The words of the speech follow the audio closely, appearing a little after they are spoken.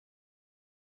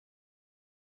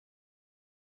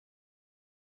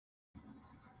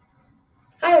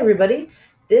Hi everybody,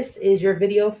 this is your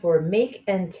video for make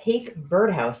and take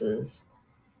birdhouses.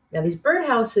 Now these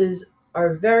birdhouses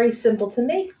are very simple to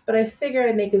make, but I figured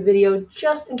I'd make a video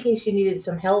just in case you needed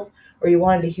some help or you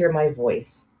wanted to hear my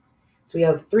voice. So we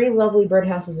have 3 lovely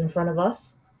birdhouses in front of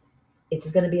us. It's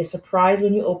going to be a surprise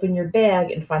when you open your bag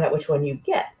and find out which one you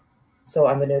get. So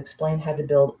I'm going to explain how to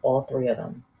build all 3 of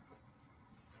them.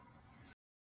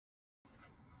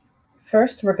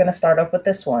 First, we're going to start off with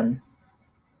this one.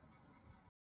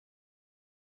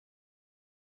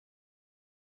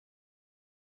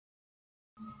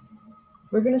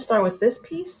 We're going to start with this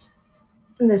piece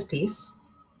and this piece,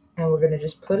 and we're going to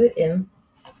just put it in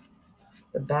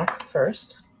the back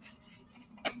first.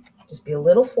 Just be a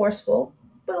little forceful,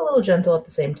 but a little gentle at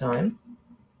the same time.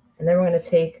 And then we're going to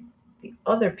take the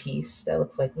other piece that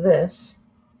looks like this,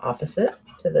 opposite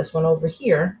to this one over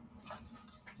here,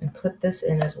 and put this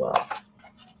in as well.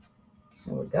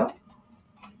 There we go.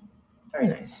 Very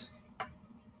nice. And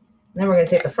then we're going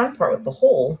to take the front part with the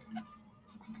hole,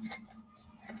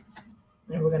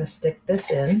 and we're going to stick this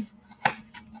in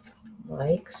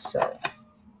like so.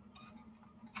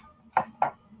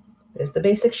 There's the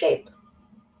basic shape.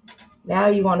 Now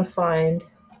you want to find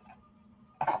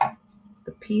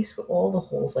the piece with all the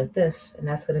holes like this, and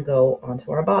that's going to go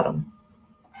onto our bottom.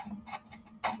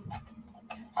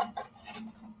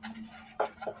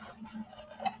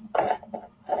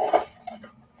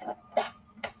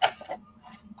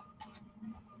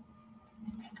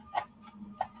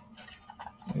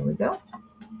 There we go.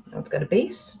 Now it's got a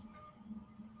base.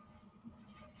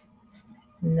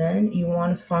 And then you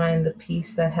want to find the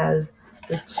piece that has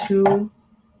the 2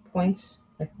 points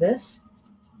like this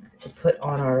to put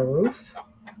on our roof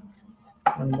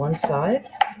on one side.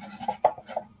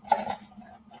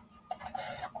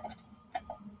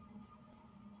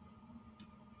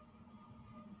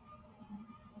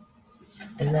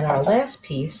 And then our last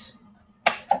piece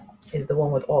is the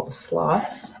one with all the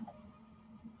slots.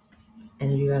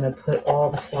 And you're going to put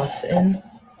all the slots in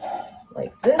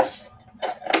like this.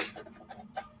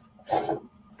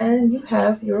 And you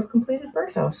have your completed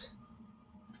birdhouse.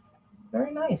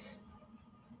 Very nice.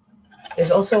 There's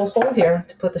also a hole here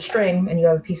to put the string, and you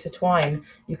have a piece of twine.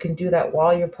 You can do that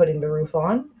while you're putting the roof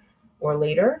on or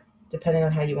later, depending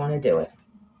on how you want to do it.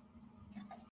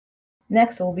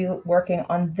 Next, we'll be working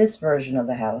on this version of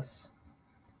the house.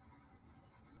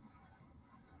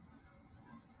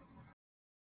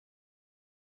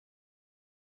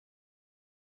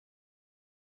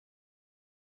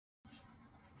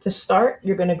 To start,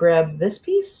 you're going to grab this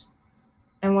piece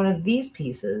and one of these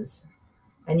pieces,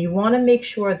 and you want to make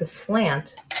sure the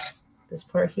slant, this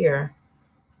part here,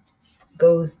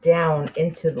 goes down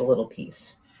into the little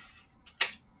piece.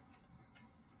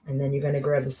 And then you're going to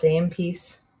grab the same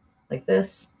piece like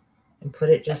this and put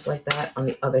it just like that on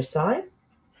the other side.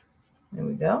 There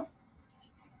we go.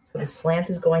 So the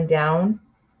slant is going down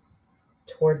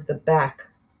towards the back.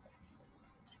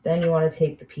 Then you want to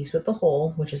take the piece with the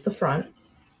hole, which is the front,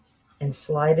 and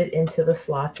slide it into the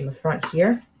slots in the front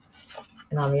here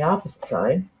and on the opposite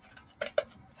side.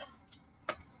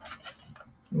 There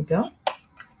we go.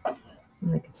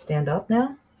 And they can stand up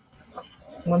now.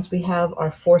 Once we have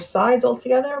our 4 sides all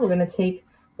together, we're going to take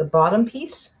the bottom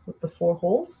piece with the 4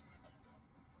 holes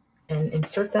and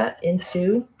insert that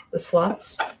into the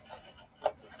slots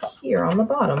here on the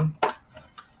bottom.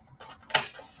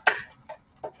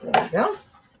 There we go.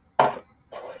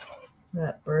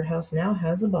 That birdhouse now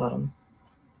has a bottom.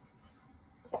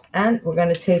 And we're going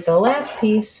to take the last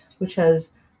piece, which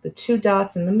has the 2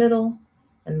 dots in the middle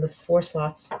and the 4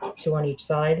 slots, 2 on each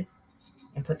side,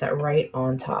 and put that right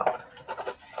on top.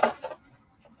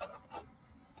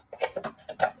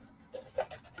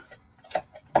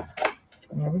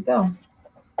 There we go.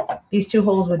 These 2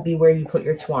 holes would be where you put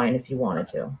your twine if you wanted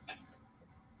to.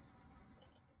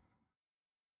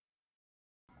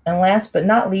 And last but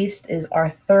not least is our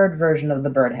 3rd version of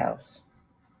the birdhouse.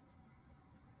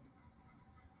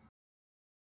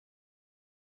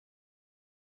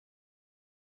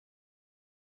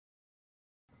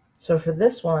 So for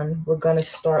this one, we're going to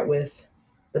start with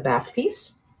the back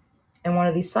piece and one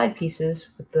of these side pieces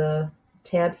with the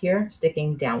tab here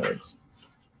sticking downwards.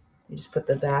 You just put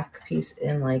the back piece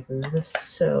in like this,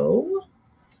 so.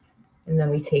 And then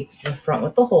we take the front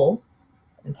with the hole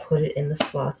and put it in the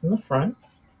slots in the front.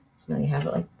 So now you have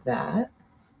it like that.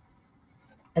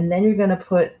 And then you're going to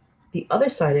put the other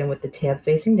side in with the tab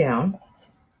facing down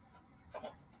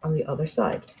on the other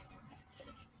side.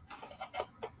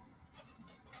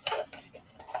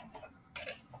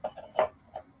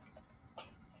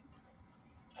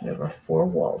 We have our 4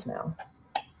 walls now.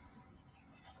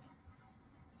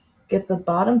 Get the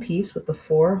bottom piece with the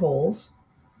 4 holes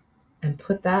and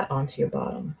put that onto your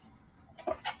bottom.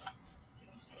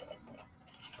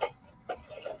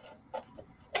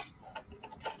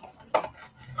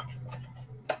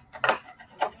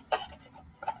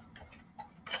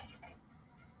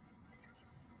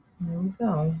 There we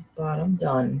go, bottom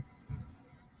done.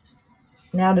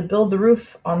 Now to build the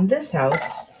roof on this house,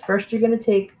 first you're going to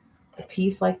take a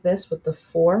piece like this with the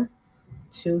 4,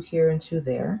 2 here and 2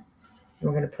 there. And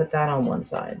we're going to put that on one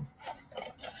side.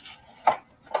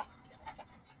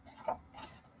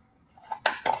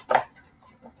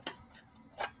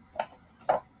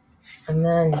 And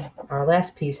then our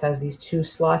last piece has these 2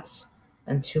 slots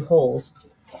and 2 holes.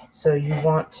 So you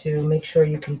want to make sure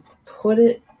you can put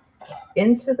it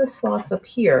into the slots up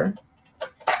here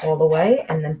all the way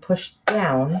and then push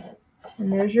down,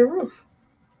 and there's your roof.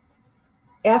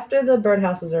 After the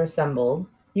birdhouses are assembled,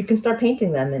 you can start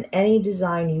painting them in any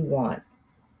design you want.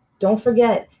 Don't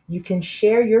forget, you can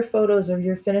share your photos of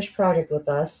your finished project with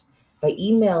us by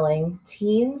emailing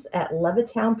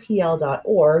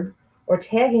teens@levittownpl.org or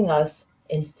tagging us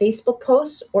in Facebook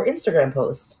posts or Instagram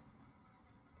posts.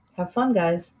 Have fun,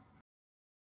 guys.